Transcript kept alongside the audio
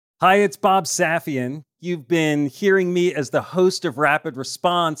Hi, it's Bob Safian. You've been hearing me as the host of Rapid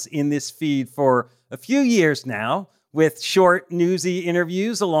Response in this feed for a few years now, with short, newsy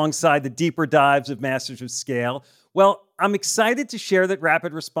interviews alongside the deeper dives of Masters of Scale. Well, I'm excited to share that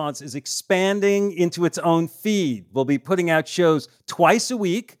Rapid Response is expanding into its own feed. We'll be putting out shows twice a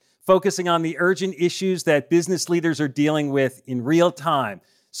week, focusing on the urgent issues that business leaders are dealing with in real time.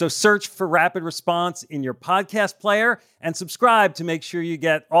 So search for Rapid Response in your podcast player and subscribe to make sure you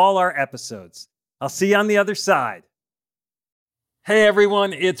get all our episodes. I'll see you on the other side. Hey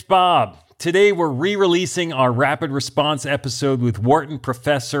everyone, it's Bob. Today we're re-releasing our Rapid Response episode with Wharton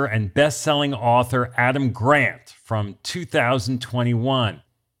professor and best-selling author Adam Grant from 2021.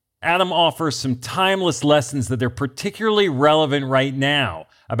 Adam offers some timeless lessons that are particularly relevant right now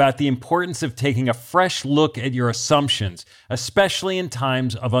about the importance of taking a fresh look at your assumptions, especially in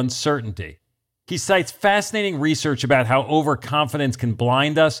times of uncertainty. He cites fascinating research about how overconfidence can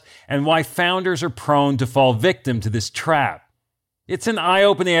blind us and why founders are prone to fall victim to this trap. It's an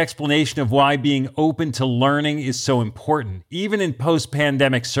eye-opening explanation of why being open to learning is so important, even in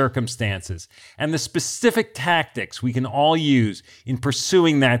post-pandemic circumstances, and the specific tactics we can all use in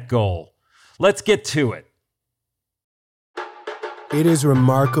pursuing that goal. Let's get to it. It is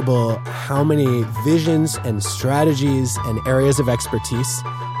remarkable how many visions and strategies and areas of expertise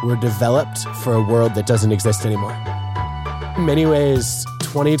were developed for a world that doesn't exist anymore. In many ways,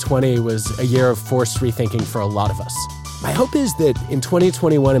 2020 was a year of forced rethinking for a lot of us. My hope is that in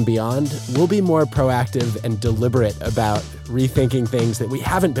 2021 and beyond, we'll be more proactive and deliberate about rethinking things that we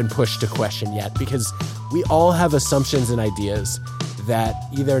haven't been pushed to question yet, because we all have assumptions and ideas that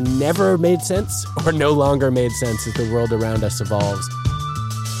either never made sense or no longer made sense as the world around us evolves.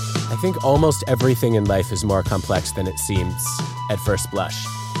 I think almost everything in life is more complex than it seems at first blush.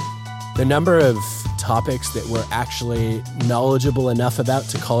 The number of topics that we're actually knowledgeable enough about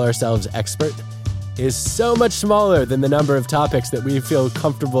to call ourselves expert is so much smaller than the number of topics that we feel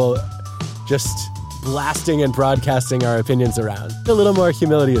comfortable just blasting and broadcasting our opinions around. A little more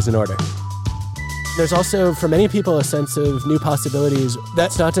humility is in order. There's also, for many people, a sense of new possibilities.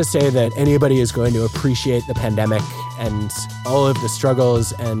 That's not to say that anybody is going to appreciate the pandemic and all of the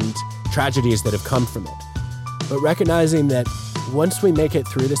struggles and tragedies that have come from it. But recognizing that once we make it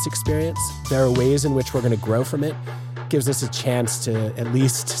through this experience, there are ways in which we're going to grow from it, gives us a chance to at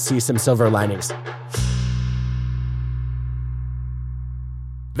least see some silver linings.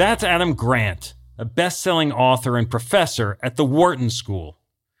 That's Adam Grant, a best-selling author and professor at the Wharton School.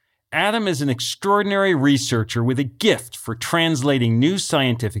 Adam is an extraordinary researcher with a gift for translating new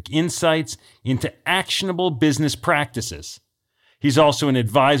scientific insights into actionable business practices. He's also an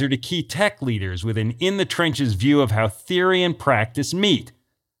advisor to key tech leaders with an in-the-trenches view of how theory and practice meet.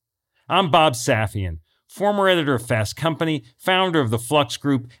 I'm Bob Safian, former editor of Fast Company, founder of the Flux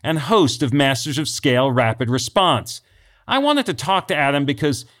Group, and host of Masters of Scale Rapid Response. I wanted to talk to Adam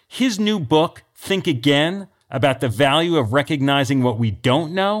because his new book, Think Again, about the value of recognizing what we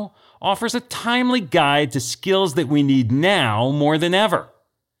don't know, offers a timely guide to skills that we need now more than ever.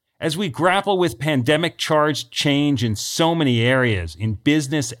 As we grapple with pandemic-charged change in so many areas, in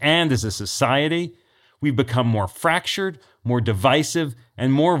business and as a society, we've become more fractured, more divisive,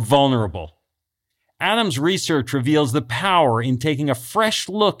 and more vulnerable. Adam's research reveals the power in taking a fresh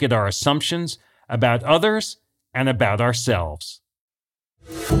look at our assumptions about others and about ourselves.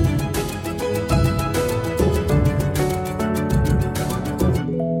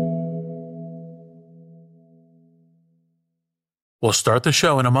 We'll start the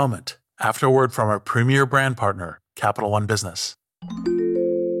show in a moment, after a word from our premier brand partner, Capital One Business.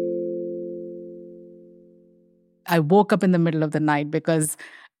 I woke up in the middle of the night because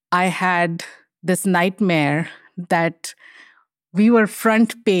I had this nightmare that we were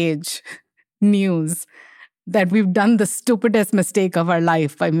front page news, that we've done the stupidest mistake of our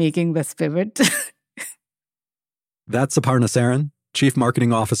life by making this pivot. That's Aparna Saran, Chief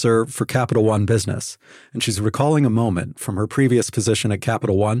Marketing Officer for Capital One Business, and she's recalling a moment from her previous position at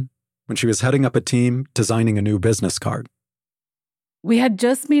Capital One when she was heading up a team designing a new business card. We had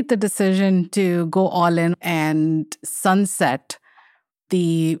just made the decision to go all in and sunset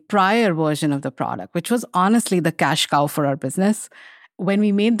the prior version of the product, which was honestly the cash cow for our business. When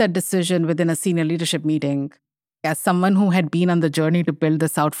we made that decision within a senior leadership meeting, as someone who had been on the journey to build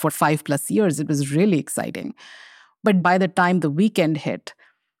this out for 5+ years, it was really exciting. But by the time the weekend hit,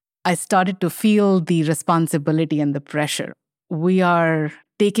 I started to feel the responsibility and the pressure. We are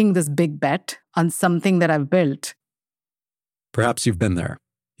taking this big bet on something that I've built. Perhaps you've been there.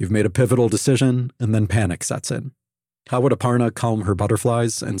 You've made a pivotal decision, and then panic sets in. How would Aparna calm her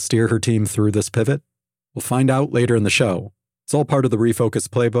butterflies and steer her team through this pivot? We'll find out later in the show. It's all part of the Refocus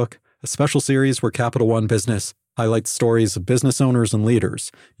Playbook, a special series where Capital One Business highlights stories of business owners and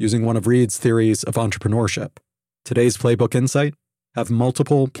leaders using one of Reid's theories of entrepreneurship. Today's Playbook insight: have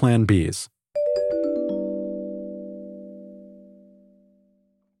multiple Plan Bs.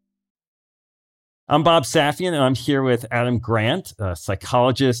 I'm Bob Safian, and I'm here with Adam Grant, a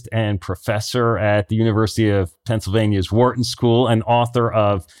psychologist and professor at the University of Pennsylvania's Wharton School and author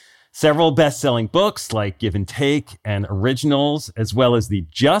of several best-selling books like Give and Take and Originals, as well as the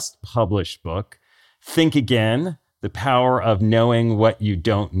just-published book, Think Again, The Power of Knowing What You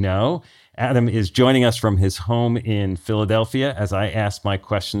Don't Know. Adam is joining us from his home in Philadelphia as I ask my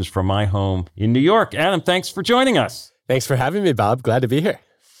questions from my home in New York. Adam, thanks for joining us. Thanks for having me, Bob. Glad to be here.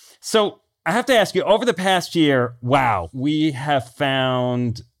 So I have to ask you, over the past year, wow, we have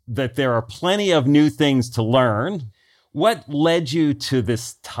found that there are plenty of new things to learn. What led you to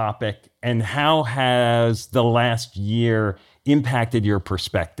this topic, and how has the last year impacted your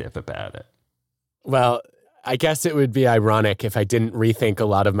perspective about it? Well, I guess it would be ironic if I didn't rethink a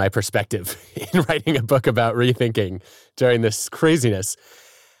lot of my perspective in writing a book about rethinking during this craziness.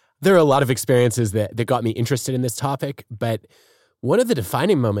 There are a lot of experiences that got me interested in this topic, but one of the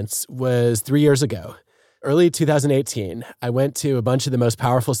defining moments was 3 years ago. Early 2018, I went to a bunch of the most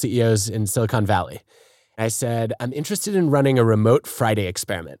powerful CEOs in Silicon Valley. I said, I'm interested in running a remote Friday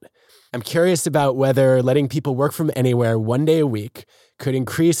experiment. I'm curious about whether letting people work from anywhere 1 day a week could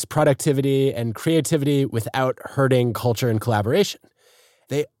increase productivity and creativity without hurting culture and collaboration.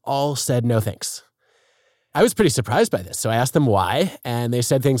 They all said no thanks. I was pretty surprised by this, so I asked them why, and they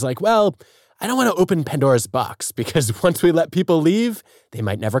said things like, well, I don't want to open Pandora's box because once we let people leave, they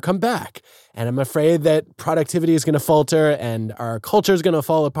might never come back. And I'm afraid that productivity is going to falter and our culture is going to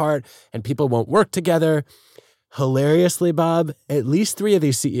fall apart and people won't work together. Hilariously, Bob, at least 3 of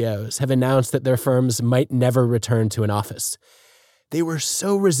these CEOs have announced that their firms might never return to an office. They were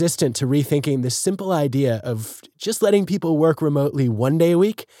so resistant to rethinking this simple idea of just letting people work remotely 1 day a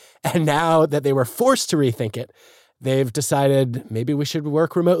week. And now that they were forced to rethink it, they've decided maybe we should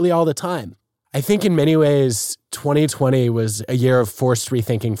work remotely all the time. I think in many ways, 2020 was a year of forced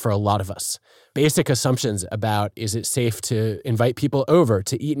rethinking for a lot of us. Basic assumptions about, is it safe to invite people over,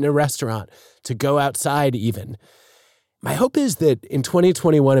 to eat in a restaurant, to go outside even. My hope is that in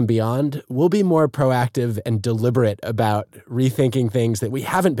 2021 and beyond, we'll be more proactive and deliberate about rethinking things that we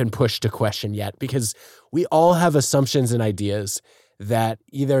haven't been pushed to question yet, because we all have assumptions and ideas that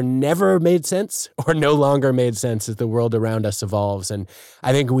either never made sense or no longer made sense as the world around us evolves. And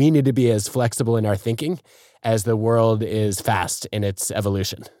I think we need to be as flexible in our thinking as the world is fast in its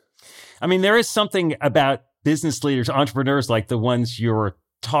evolution. I mean, there is something about business leaders, entrepreneurs like the ones you're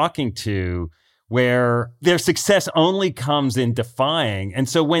talking to, where their success only comes in defying. And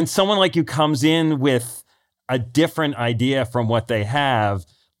so when someone like you comes in with a different idea from what they have,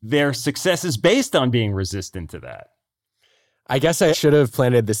 their success is based on being resistant to that. I guess I should have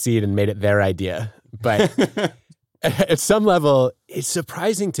planted the seed and made it their idea. But at some level, it's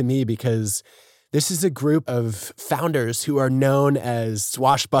surprising to me because this is a group of founders who are known as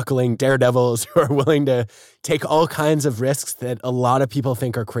swashbuckling daredevils who are willing to take all kinds of risks that a lot of people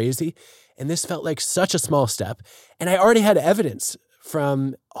think are crazy. And this felt like such a small step. And I already had evidence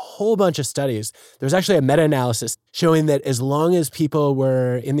from a whole bunch of studies. There's actually a meta-analysis showing that as long as people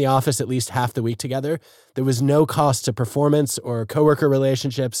were in the office at least half the week together, there was no cost to performance or coworker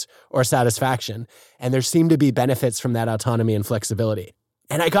relationships or satisfaction. And there seemed to be benefits from that autonomy and flexibility.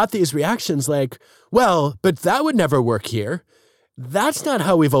 And I got these reactions like, well, but that would never work here. That's not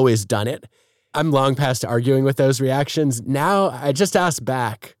how we've always done it. I'm long past arguing with those reactions. Now I just ask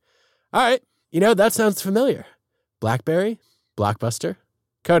back, all right, that sounds familiar. BlackBerry, Blockbuster,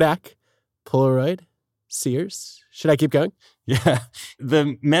 Kodak, Polaroid, Sears. Should I keep going? Yeah.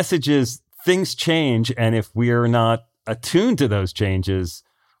 The message is things change. And if we're not attuned to those changes,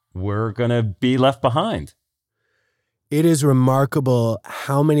 we're going to be left behind. It is remarkable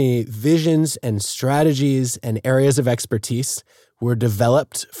how many visions and strategies and areas of expertise were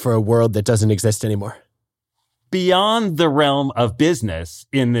developed for a world that doesn't exist anymore. Beyond the realm of business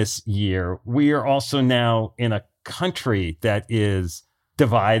in this year, we are also now in a country that is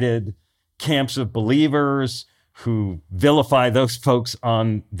divided, camps of believers who vilify those folks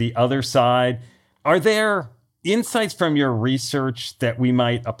on the other side. Are there insights from your research that we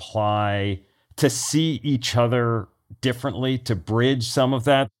might apply to see each other differently, to bridge some of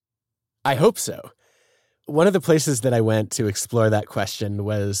that? I hope so. One of the places that I went to explore that question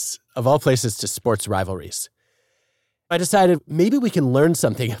was, of all places, to sports rivalries. I decided maybe we can learn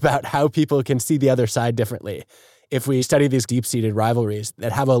something about how people can see the other side differently if we study these deep-seated rivalries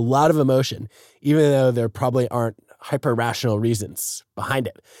that have a lot of emotion, even though there probably aren't hyper-rational reasons behind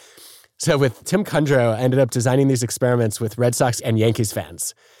it. So with Tim Kundro, I ended up designing these experiments with Red Sox and Yankees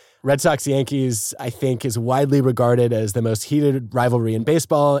fans. Red Sox-Yankees, I think, is widely regarded as the most heated rivalry in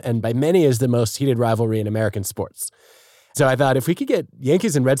baseball, and by many is the most heated rivalry in American sports. So I thought if we could get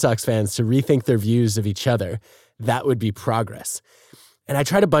Yankees and Red Sox fans to rethink their views of each other, that would be progress. And I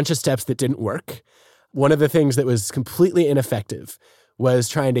tried a bunch of steps that didn't work. One of the things that was completely ineffective was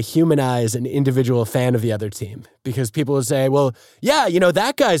trying to humanize an individual fan of the other team, because people would say, well, yeah,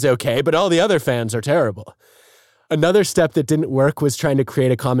 that guy's okay, but all the other fans are terrible. Another step that didn't work was trying to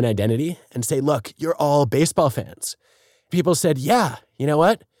create a common identity and say, look, you're all baseball fans. People said, yeah, you know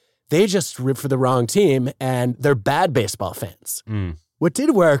what? They just root for the wrong team and they're bad baseball fans. What did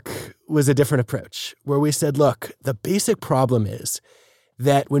work was a different approach where we said, look, the basic problem is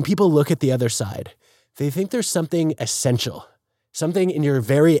that when people look at the other side, they think there's something essential, something in your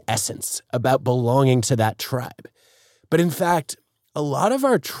very essence about belonging to that tribe. But in fact, a lot of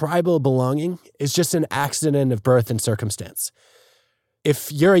our tribal belonging is just an accident of birth and circumstance.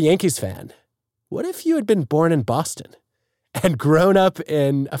 If you're a Yankees fan, what if you had been born in Boston and grown up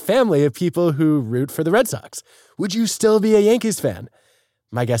in a family of people who root for the Red Sox? Would you still be a Yankees fan?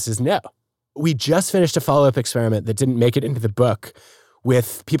 My guess is no. We just finished a follow-up experiment that didn't make it into the book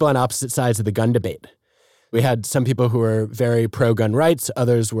with people on opposite sides of the gun debate. We had some people who were very pro-gun rights,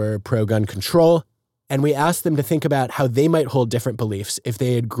 others were pro-gun control, and we asked them to think about how they might hold different beliefs if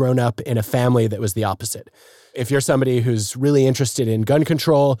they had grown up in a family that was the opposite. If you're somebody who's really interested in gun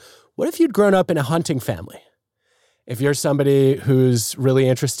control, what if you'd grown up in a hunting family? If you're somebody who's really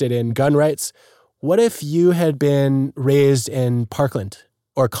interested in gun rights, what if you had been raised in Parkland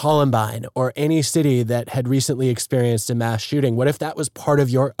or Columbine or any city that had recently experienced a mass shooting? What if that was part of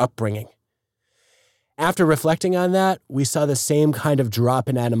your upbringing? After reflecting on that, we saw the same kind of drop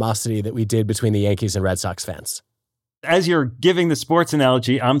in animosity that we did between the Yankees and Red Sox fans. As you're giving the sports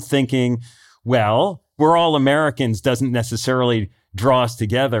analogy, I'm thinking, well, we're all Americans doesn't necessarily draw us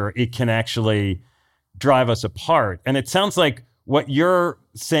together. It can actually drive us apart. And it sounds like what you're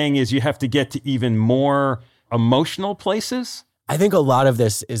saying is you have to get to even more emotional places. I think a lot of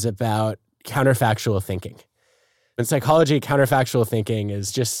this is about counterfactual thinking. In psychology, counterfactual thinking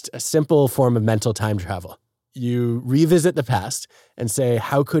is just a simple form of mental time travel. You revisit the past and say,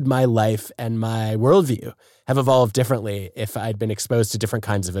 how could my life and my worldview have evolved differently if I'd been exposed to different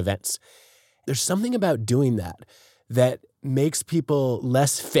kinds of events? There's something about doing that makes people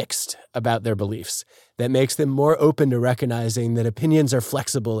less fixed about their beliefs, that makes them more open to recognizing that opinions are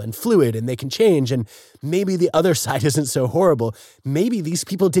flexible and fluid and they can change, and maybe the other side isn't so horrible. Maybe these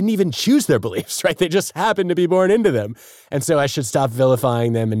people didn't even choose their beliefs, right? They just happened to be born into them. And so I should stop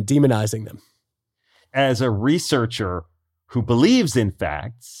vilifying them and demonizing them. As a researcher who believes in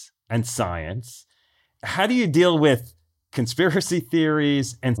facts and science, how do you deal with conspiracy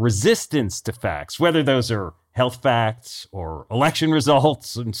theories and resistance to facts, whether those are health facts or election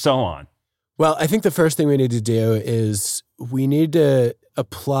results and so on? Well, I think the first thing we need to do is we need to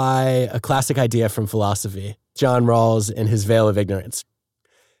apply a classic idea from philosophy, John Rawls and his veil of ignorance.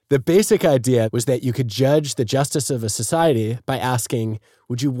 The basic idea was that you could judge the justice of a society by asking,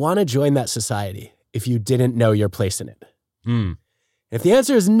 would you want to join that society if you didn't know your place in it? If the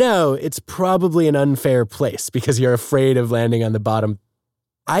answer is no, it's probably an unfair place because you're afraid of landing on the bottom.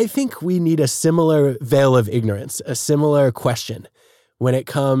 I think we need a similar veil of ignorance, a similar question when it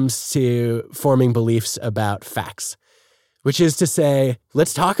comes to forming beliefs about facts, which is to say,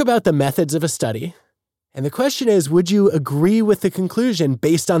 let's talk about the methods of a study. And the question is, would you agree with the conclusion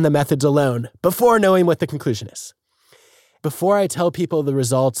based on the methods alone before knowing what the conclusion is? Before I tell people the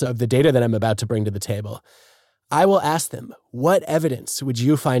results of the data that I'm about to bring to the table, I will ask them, what evidence would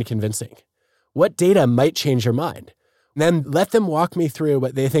you find convincing? What data might change your mind? Then let them walk me through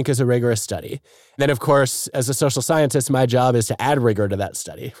what they think is a rigorous study. Then, of course, as a social scientist, my job is to add rigor to that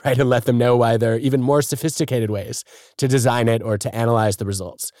study, right? And let them know why there are even more sophisticated ways to design it or to analyze the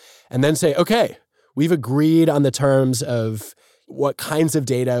results. And then say, okay, we've agreed on the terms of what kinds of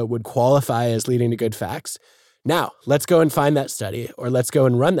data would qualify as leading to good facts. Now, let's go and find that study, or let's go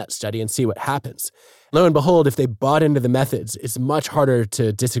and run that study and see what happens. Lo and behold, if they bought into the methods, it's much harder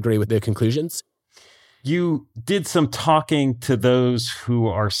to disagree with the conclusions. You did some talking to those who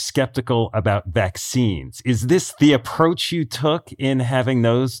are skeptical about vaccines. Is this the approach you took in having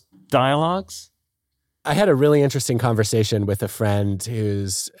those dialogues? I had a really interesting conversation with a friend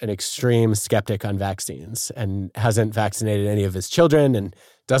who's an extreme skeptic on vaccines and hasn't vaccinated any of his children and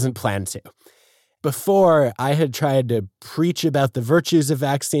doesn't plan to. Before, I had tried to preach about the virtues of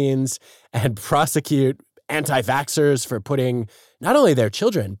vaccines and prosecute anti-vaxxers for putting not only their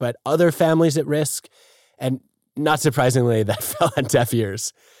children, but other families at risk. And Not surprisingly, that fell on deaf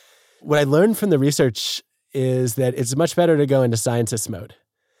ears. What I learned from the research is that it's much better to go into scientist mode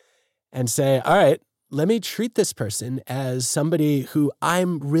and say, all right, let me treat this person as somebody who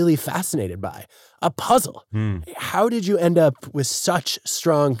I'm really fascinated by, a puzzle. How did you end up with such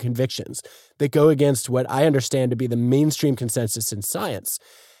strong convictions that go against what I understand to be the mainstream consensus in science?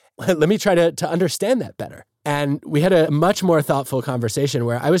 Let me try to understand that better. And we had a much more thoughtful conversation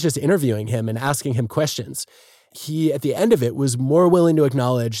where I was just interviewing him and asking him questions. He, at the end of it, was more willing to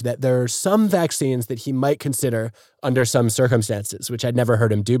acknowledge that there are some vaccines that he might consider under some circumstances, which I'd never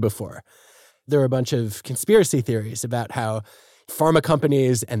heard him do before. There were a bunch of conspiracy theories about how pharma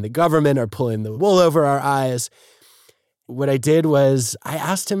companies and the government are pulling the wool over our eyes. What I did was I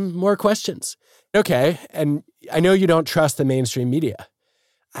asked him more questions. Okay, and I know you don't trust the mainstream media.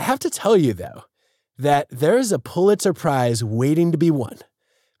 I have to tell you, though, that there is a Pulitzer Prize waiting to be won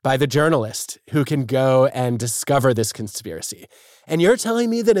by the journalist who can go and discover this conspiracy. And you're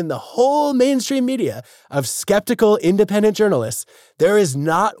telling me that in the whole mainstream media of skeptical, independent journalists, there is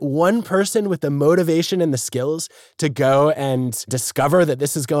not one person with the motivation and the skills to go and discover that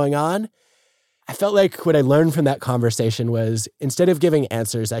this is going on? I felt like what I learned from that conversation was instead of giving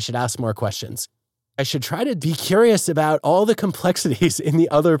answers, I should ask more questions. I should try to be curious about all the complexities in the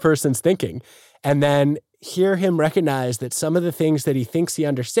other person's thinking, and then hear him recognize that some of the things that he thinks he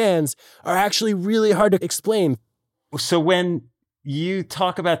understands are actually really hard to explain. So when you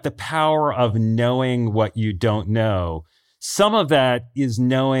talk about the power of knowing what you don't know, some of that is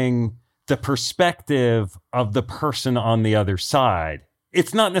knowing the perspective of the person on the other side.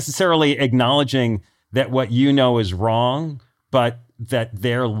 It's not necessarily acknowledging that what you know is wrong, but that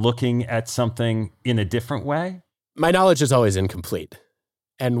they're looking at something in a different way. My knowledge is always incomplete.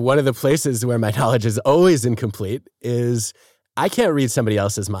 And one of the places where my knowledge is always incomplete is I can't read somebody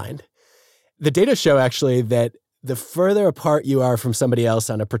else's mind. The data show actually that the further apart you are from somebody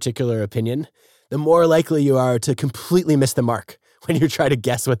else on a particular opinion, the more likely you are to completely miss the mark when you try to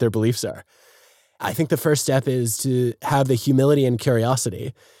guess what their beliefs are. I think the first step is to have the humility and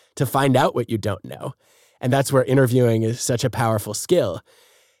curiosity to find out what you don't know. And that's where interviewing is such a powerful skill.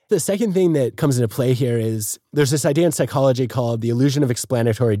 The second thing that comes into play here is there's this idea in psychology called the illusion of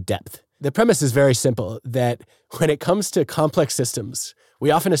explanatory depth. The premise is very simple, that when it comes to complex systems,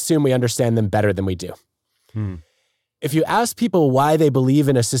 we often assume we understand them better than we do. If you ask people why they believe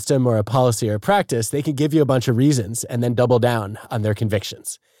in a system or a policy or a practice, they can give you a bunch of reasons and then double down on their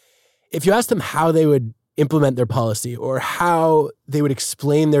convictions. If you ask them how they would implement their policy or how they would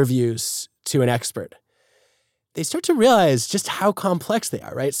explain their views to an expert, they start to realize just how complex they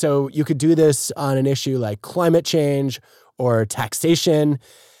are, right? So you could do this on an issue like climate change or taxation.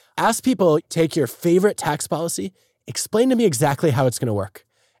 Ask people, take your favorite tax policy, explain to me exactly how it's going to work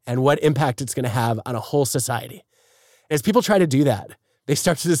and what impact it's going to have on a whole society. As people try to do that, they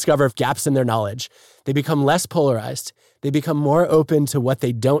start to discover gaps in their knowledge. They become less polarized. They become more open to what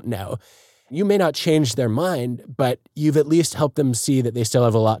they don't know. You may not change their mind, but you've at least helped them see that they still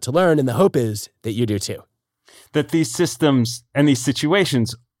have a lot to learn, and the hope is that you do too. That these systems and these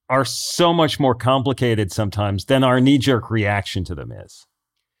situations are so much more complicated sometimes than our knee-jerk reaction to them is.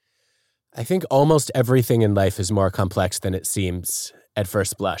 I think almost everything in life is more complex than it seems at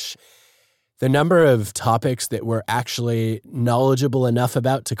first blush. The number of topics that we're actually knowledgeable enough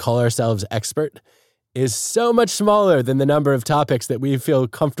about to call ourselves expert is so much smaller than the number of topics that we feel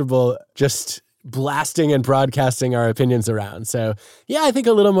comfortable just blasting and broadcasting our opinions around. So yeah, I think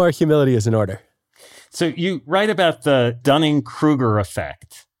a little more humility is in order. So you write about the Dunning-Kruger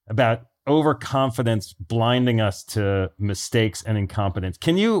effect, about overconfidence blinding us to mistakes and incompetence.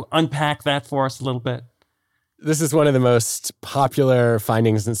 Can you unpack that for us a little bit? This is one of the most popular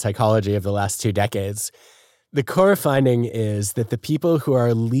findings in psychology of the last 2 decades. The core finding is that the people who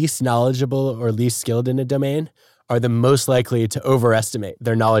are least knowledgeable or least skilled in a domain are the most likely to overestimate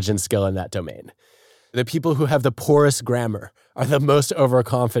their knowledge and skill in that domain. The people who have the poorest grammar are the most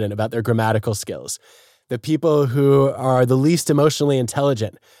overconfident about their grammatical skills. The people who are the least emotionally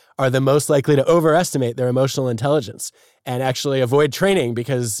intelligent are the most likely to overestimate their emotional intelligence and actually avoid training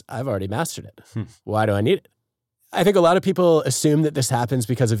because I've already mastered it. Why do I need it? I think a lot of people assume that this happens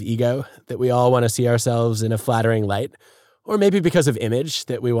because of ego, that we all want to see ourselves in a flattering light, or maybe because of image,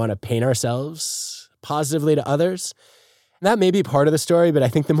 that we want to paint ourselves positively to others. That may be part of the story, but I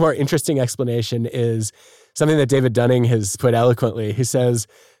think the more interesting explanation is something that David Dunning has put eloquently. He says,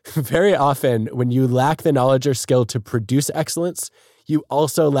 very often when you lack the knowledge or skill to produce excellence, you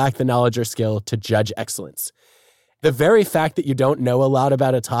also lack the knowledge or skill to judge excellence. The very fact that you don't know a lot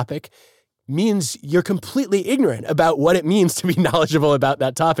about a topic means you're completely ignorant about what it means to be knowledgeable about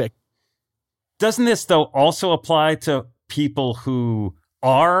that topic. Doesn't this, though, also apply to people who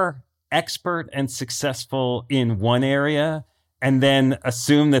are expert and successful in one area and then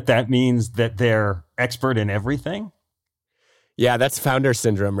assume that that means that they're expert in everything? Yeah, that's founder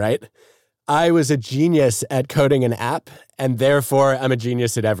syndrome, right? I was a genius at coding an app, and therefore I'm a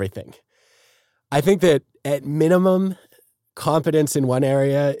genius at everything. I think that at minimum, competence in one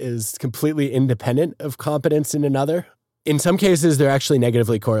area is completely independent of competence in another. In some cases, they're actually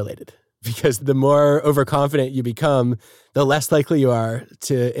negatively correlated, because the more overconfident you become, the less likely you are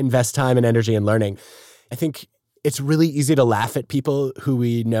to invest time and energy in learning. I think it's really easy to laugh at people who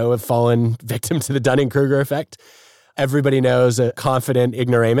we know have fallen victim to the Dunning-Kruger effect. Everybody knows a confident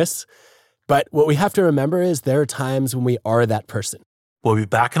ignoramus. But what we have to remember is there are times when we are that person. We'll be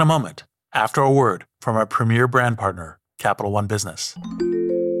back in a moment after a word from our premier brand partner, Capital One Business.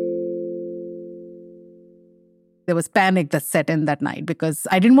 There was panic that set in that night because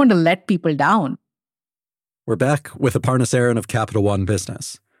I didn't want to let people down. We're back with Aparna Saran of Capital One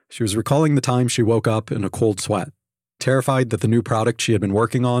Business. She was recalling the time she woke up in a cold sweat, terrified that the new product she had been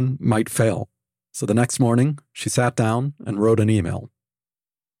working on might fail. So the next morning, she sat down and wrote an email.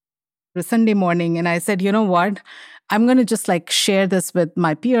 It was Sunday morning, and I said, you know what? I'm going to just share this with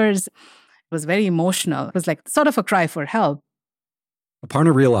my peers. It was very emotional. It was sort of a cry for help.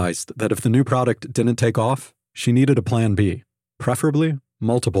 Aparna realized that if the new product didn't take off, she needed a plan B, preferably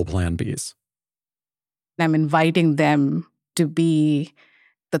multiple plan Bs. I'm inviting them to be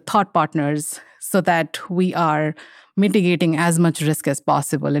the thought partners so that we are mitigating as much risk as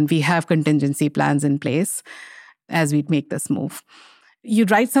possible, and we have contingency plans in place as we make this move. You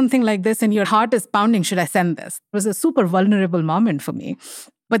write something like this and your heart is pounding, should I send this? It was a super vulnerable moment for me.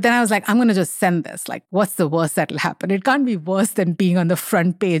 But then I was I'm going to just send this. What's the worst that'll happen? It can't be worse than being on the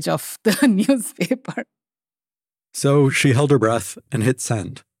front page of the newspaper. So she held her breath and hit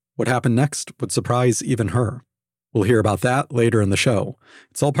send. What happened next would surprise even her. We'll hear about that later in the show.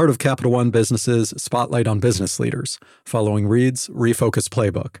 It's all part of Capital One Business's Spotlight on Business Leaders, following Reed's Refocus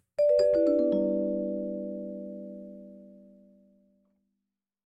Playbook.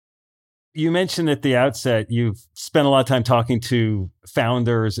 You mentioned at the outset, you've spent a lot of time talking to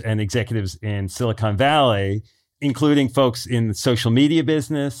founders and executives in Silicon Valley, including folks in the social media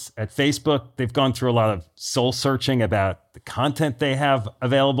business at Facebook. They've gone through a lot of soul searching about the content they have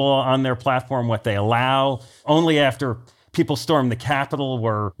available on their platform, what they allow. Only after people stormed the Capitol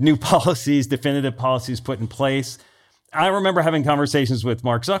were new policies, definitive policies put in place. I remember having conversations with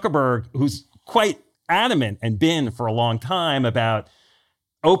Mark Zuckerberg, who's quite adamant and been for a long time about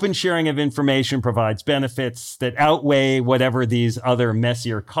open sharing of information provides benefits that outweigh whatever these other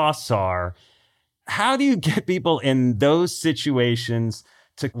messier costs are. How do you get people in those situations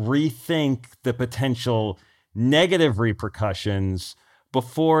to rethink the potential negative repercussions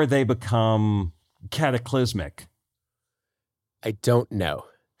before they become cataclysmic? I don't know.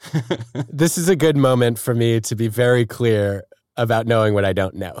 This is a good moment for me to be very clear about knowing what I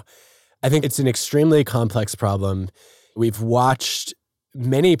don't know. I think it's an extremely complex problem. We've watched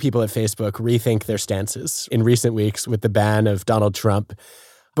many people at Facebook rethink their stances in recent weeks with the ban of Donald Trump.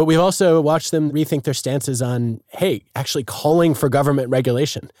 But we've also watched them rethink their stances on, hey, actually calling for government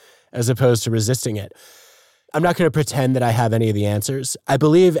regulation as opposed to resisting it. I'm not going to pretend that I have any of the answers. I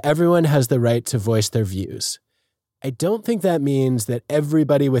believe everyone has the right to voice their views. I don't think that means that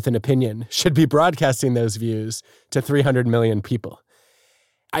everybody with an opinion should be broadcasting those views to 300 million people.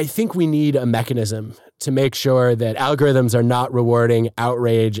 I think we need a mechanism to make sure that algorithms are not rewarding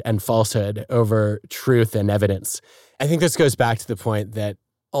outrage and falsehood over truth and evidence. I think this goes back to the point that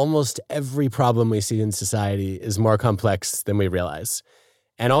almost every problem we see in society is more complex than we realize.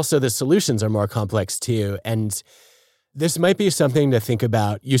 And also the solutions are more complex too. And this might be something to think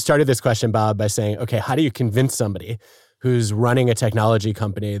about. You started this question, Bob, by saying, okay, how do you convince somebody who's running a technology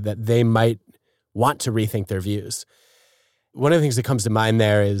company that they might want to rethink their views? One of the things that comes to mind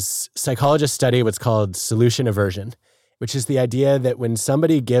there is psychologists study what's called solution aversion, which is the idea that when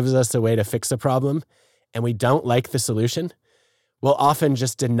somebody gives us a way to fix a problem and we don't like the solution, we'll often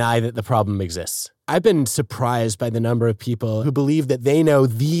just deny that the problem exists. I've been surprised by the number of people who believe that they know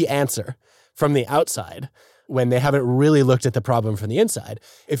the answer from the outside when they haven't really looked at the problem from the inside.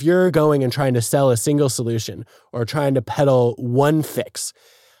 If you're going and trying to sell a single solution or trying to peddle one fix,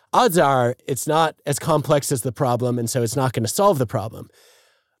 odds are it's not as complex as the problem, and so it's not going to solve the problem.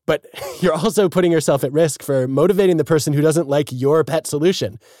 But you're also putting yourself at risk for motivating the person who doesn't like your pet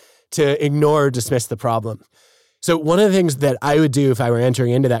solution to ignore or dismiss the problem. So one of the things that I would do if I were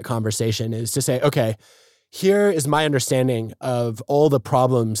entering into that conversation is to say, okay, here is my understanding of all the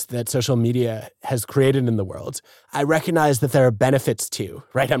problems that social media has created in the world. I recognize that there are benefits too,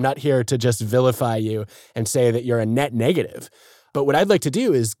 right? I'm not here to just vilify you and say that you're a net negative. But what I'd like to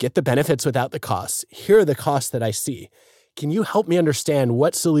do is get the benefits without the costs. Here are the costs that I see. Can you help me understand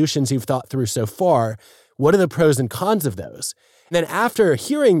what solutions you've thought through so far? What are the pros and cons of those? And then after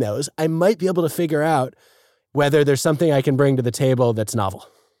hearing those, I might be able to figure out whether there's something I can bring to the table that's novel.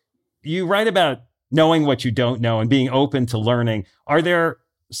 You write about knowing what you don't know and being open to learning. Are there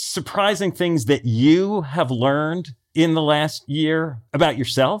surprising things that you have learned in the last year about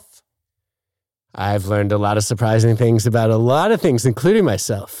yourself? I've learned a lot of surprising things about a lot of things, including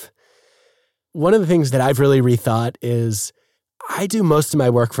myself. One of the things that I've really rethought is I do most of my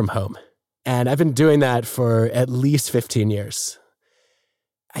work from home, and I've been doing that for at least 15 years.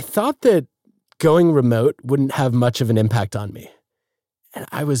 I thought that going remote wouldn't have much of an impact on me, and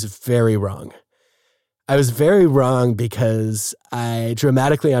I was very wrong. I was very wrong because I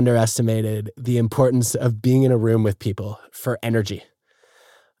dramatically underestimated the importance of being in a room with people for energy.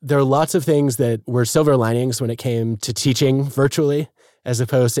 There are lots of things that were silver linings when it came to teaching virtually as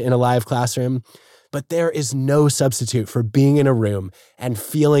opposed to in a live classroom, but there is no substitute for being in a room and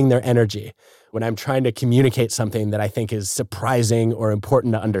feeling their energy when I'm trying to communicate something that I think is surprising or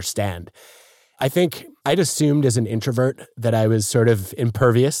important to understand. I think I'd assumed as an introvert that I was sort of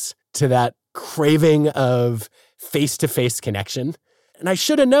impervious to that craving of face-to-face connection. And I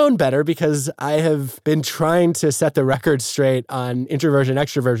should have known better because I have been trying to set the record straight on introversion,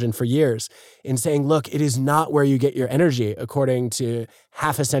 extroversion for years in saying, look, it is not where you get your energy according to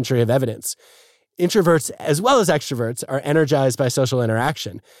half a century of evidence. Introverts as well as extroverts are energized by social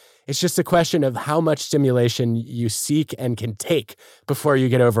interaction. It's just a question of how much stimulation you seek and can take before you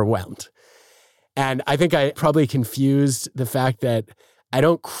get overwhelmed. And I think I probably confused the fact that I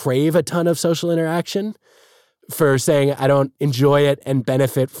don't crave a ton of social interaction for saying I don't enjoy it and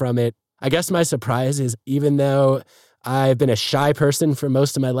benefit from it. I guess my surprise is even though I've been a shy person for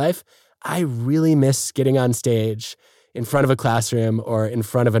most of my life, I really miss getting on stage in front of a classroom or in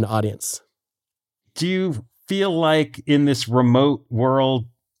front of an audience. Do you feel like in this remote world,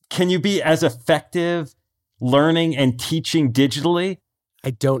 can you be as effective learning and teaching digitally?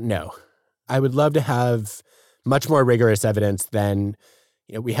 I don't know. I would love to have much more rigorous evidence than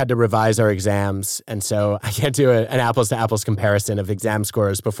we had to revise our exams. And so I can't do an apples to apples comparison of exam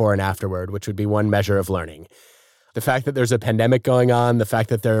scores before and afterward, which would be one measure of learning. The fact that there's a pandemic going on, the fact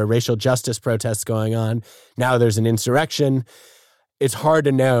that there are racial justice protests going on, now there's an insurrection. It's hard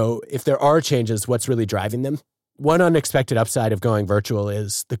to know if there are changes, what's really driving them. One unexpected upside of going virtual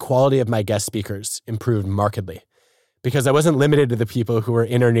is the quality of my guest speakers improved markedly because I wasn't limited to the people who were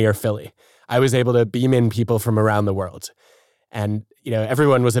in or near Philly. I was able to beam in people from around the world. And,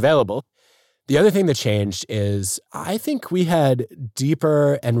 everyone was available. The other thing that changed is I think we had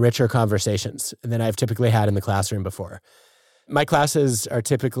deeper and richer conversations than I've typically had in the classroom before. My classes are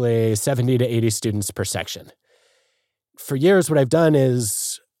typically 70 to 80 students per section. For years, what I've done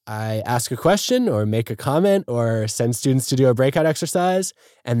is I ask a question or make a comment or send students to do a breakout exercise,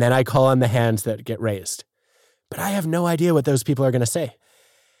 and then I call on the hands that get raised. But I have no idea what those people are going to say.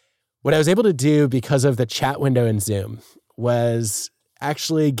 What I was able to do because of the chat window in Zoom was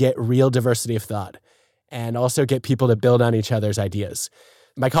actually get real diversity of thought and also get people to build on each other's ideas.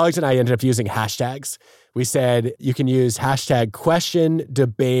 My colleagues and I ended up using hashtags. We said you can use hashtag question,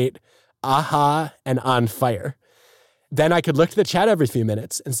 debate, aha, and on fire. Then I could look to the chat every few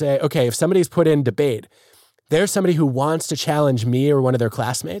minutes and say, okay, if somebody's put in debate, there's somebody who wants to challenge me or one of their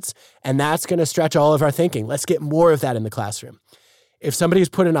classmates, and that's going to stretch all of our thinking. Let's get more of that in the classroom. If somebody's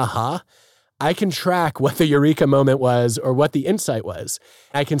put in aha, I can track what the eureka moment was or what the insight was.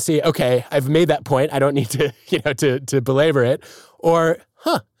 I can see, okay, I've made that point. I don't need to, to belabor it. Or,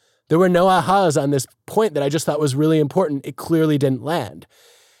 there were no ahas on this point that I just thought was really important. It clearly didn't land.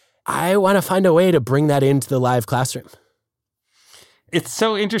 I want to find a way to bring that into the live classroom. It's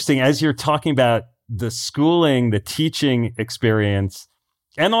so interesting as you're talking about the schooling, the teaching experience,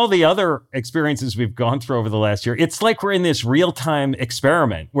 and all the other experiences we've gone through over the last year. It's like we're in this real-time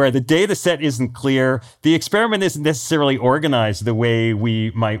experiment where the data set isn't clear. The experiment isn't necessarily organized the way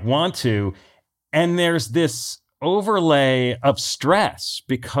we might want to. And there's this overlay of stress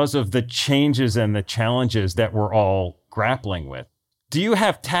because of the changes and the challenges that we're all grappling with. Do you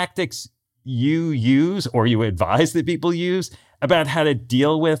have tactics you use or you advise that people use about how to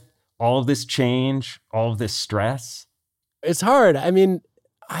deal with all of this change, all of this stress? It's hard. I mean,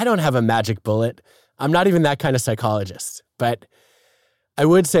 I don't have a magic bullet. I'm not even that kind of psychologist. But I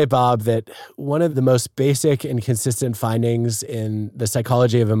would say, Bob, that one of the most basic and consistent findings in the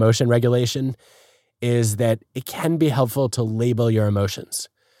psychology of emotion regulation is that it can be helpful to label your emotions.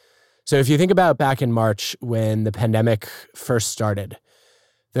 So if you think about back in March when the pandemic first started,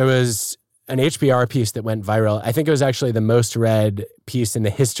 there was an HBR piece that went viral. I think it was actually the most read piece in the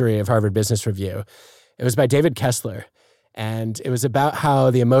history of Harvard Business Review. It was by David Kessler, and it was about how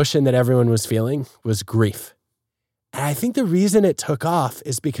the emotion that everyone was feeling was grief. And I think the reason it took off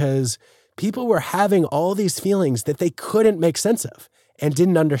is because people were having all these feelings that they couldn't make sense of and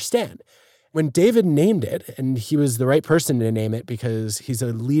didn't understand. When David named it, and he was the right person to name it because he's a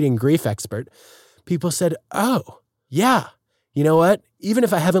leading grief expert, people said, oh, yeah, you know what? Even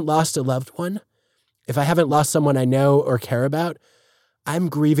if I haven't lost a loved one, if I haven't lost someone I know or care about, I'm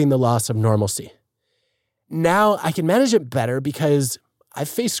grieving the loss of normalcy. Now I can manage it better because I've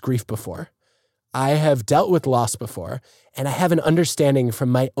faced grief before. I have dealt with loss before, and I have an understanding from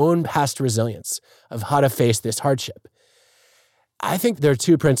my own past resilience of how to face this hardship. I think there are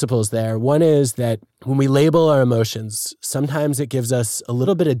two principles there. One is that when we label our emotions, sometimes it gives us a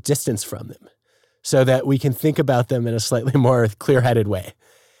little bit of distance from them so that we can think about them in a slightly more clear-headed way.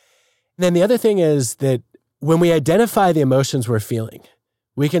 And then the other thing is that when we identify the emotions we're feeling,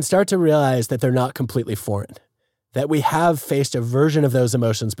 we can start to realize that they're not completely foreign, that we have faced a version of those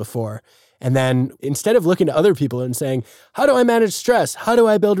emotions before. And then instead of looking to other people and saying, how do I manage stress? How do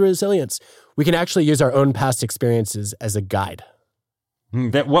I build resilience? We can actually use our own past experiences as a guide.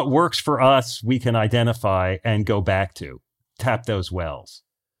 That what works for us, we can identify and go back to, tap those wells.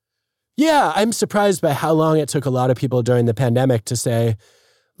 Yeah, I'm surprised by how long it took a lot of people during the pandemic to say,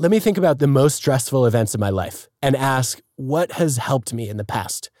 let me think about the most stressful events of my life and ask, what has helped me in the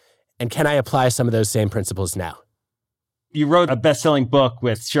past? And can I apply some of those same principles now? You wrote a best-selling book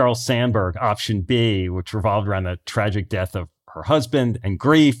with Sheryl Sandberg, Option B, which revolved around the tragic death of her husband and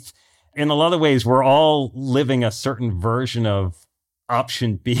grief. In a lot of ways, we're all living a certain version of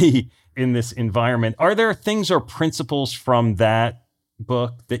Option B in this environment. Are there things or principles from that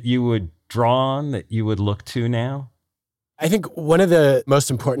book that you would draw on, that you would look to now? I think one of the most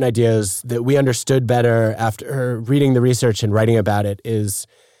important ideas that we understood better after reading the research and writing about it is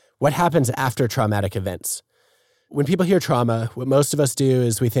what happens after traumatic events. When people hear trauma, what most of us do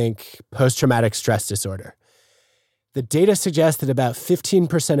is we think post-traumatic stress disorder. The data suggests that about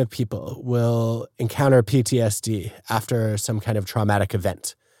 15% of people will encounter PTSD after some kind of traumatic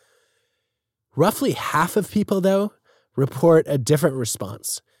event. Roughly half of people, though, report a different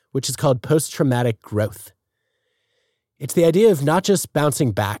response, which is called post-traumatic growth. It's the idea of not just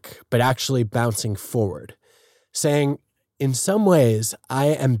bouncing back, but actually bouncing forward, saying, in some ways, I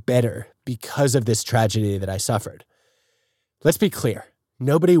am better because of this tragedy that I suffered. Let's be clear.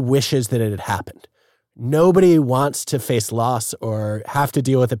 Nobody wishes that it had happened. Nobody wants to face loss or have to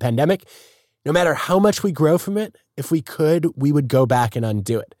deal with a pandemic. No matter how much we grow from it, if we could, we would go back and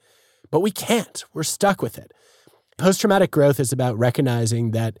undo it. But we can't. We're stuck with it. Post-traumatic growth is about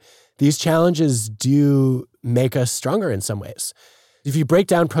recognizing that these challenges do make us stronger in some ways. If you break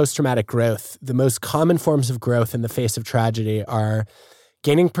down post-traumatic growth, the most common forms of growth in the face of tragedy are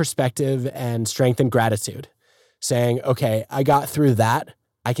gaining perspective and strength and gratitude, saying, okay, I got through that.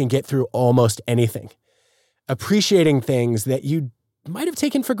 I can get through almost anything. Appreciating things that you might have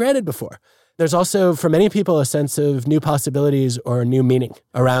taken for granted before. There's also, for many people, a sense of new possibilities or new meaning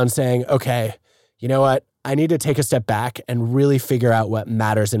around saying, okay, you know what? I need to take a step back and really figure out what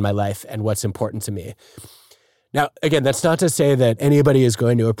matters in my life and what's important to me. Now, again, that's not to say that anybody is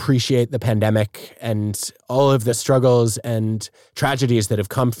going to appreciate the pandemic and all of the struggles and tragedies that have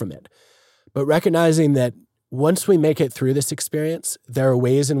come from it. But recognizing that once we make it through this experience, there are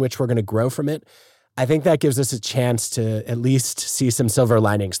ways in which we're going to grow from it. I think that gives us a chance to at least see some silver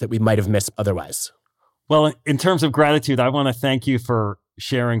linings that we might have missed otherwise. Well, in terms of gratitude, I want to thank you for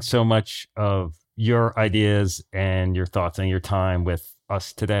sharing so much of your ideas and your thoughts and your time with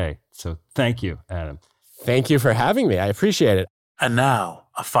us today. So thank you, Adam. Thank you for having me. I appreciate it. And now,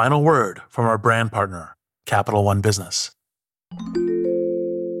 a final word from our brand partner, Capital One Business.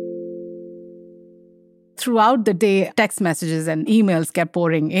 Throughout the day, text messages and emails kept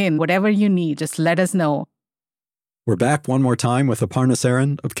pouring in. Whatever you need, just let us know. We're back one more time with Aparna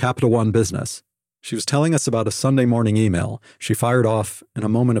Saran of Capital One Business. She was telling us about a Sunday morning email she fired off in a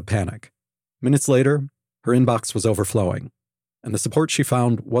moment of panic. Minutes later, her inbox was overflowing, and the support she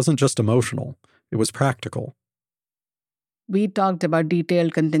found wasn't just emotional, it was practical. We talked about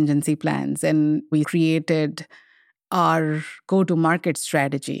detailed contingency plans, and we created our go-to-market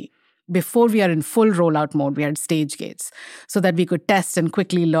strategy. Before we are in full rollout mode, we had stage gates so that we could test and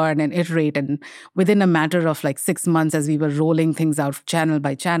quickly learn and iterate. And within a matter of 6 months, as we were rolling things out channel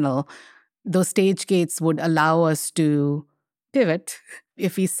by channel, those stage gates would allow us to pivot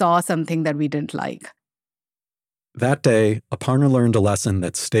if we saw something that we didn't like. That day, Aparna learned a lesson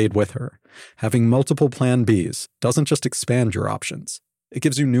that stayed with her. Having multiple plan Bs doesn't just expand your options, it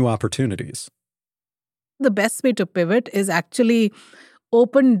gives you new opportunities. The best way to pivot is actually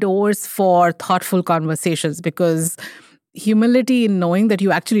open doors for thoughtful conversations, because humility in knowing that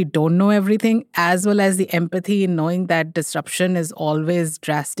you actually don't know everything, as well as the empathy in knowing that disruption is always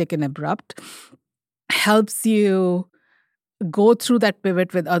drastic and abrupt, helps you go through that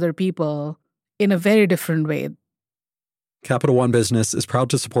pivot with other people in a very different way. Capital One Business is proud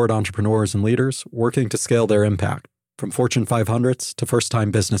to support entrepreneurs and leaders working to scale their impact, from Fortune 500s to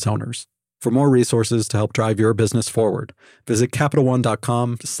first-time business owners. For more resources to help drive your business forward, visit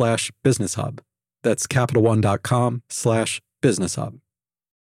CapitalOne.com/BusinessHub. That's CapitalOne.com/BusinessHub.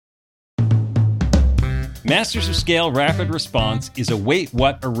 Masters of Scale Rapid Response is a Wait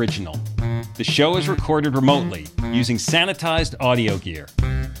What original. The show is recorded remotely using sanitized audio gear.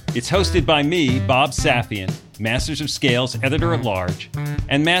 It's hosted by me, Bob Safian, Masters of Scale's editor-at-large,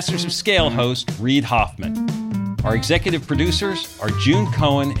 and Masters of Scale host Reid Hoffman. Our executive producers are June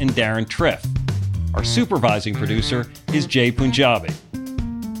Cohen and Darren Triff. Our supervising producer is Jay Punjabi.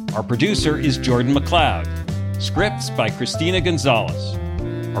 Our producer is Jordan McLeod. Scripts by Christina Gonzalez.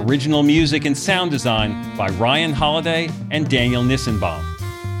 Original music and sound design by Ryan Holiday and Daniel Nissenbaum.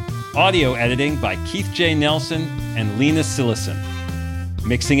 Audio editing by Keith J. Nelson and Lena Sillison.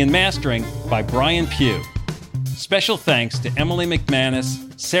 Mixing and mastering by Brian Pugh. Special thanks to Emily McManus,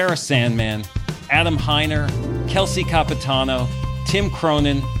 Sarah Sandman, Adam Heiner, Kelsey Capitano, Tim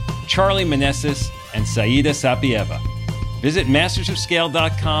Cronin, Charlie Meneses, and Saida Sapieva. Visit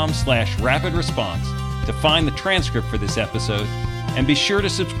mastersofscale.com/rapid response to find the transcript for this episode, and be sure to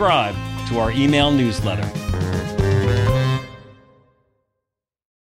subscribe to our email newsletter.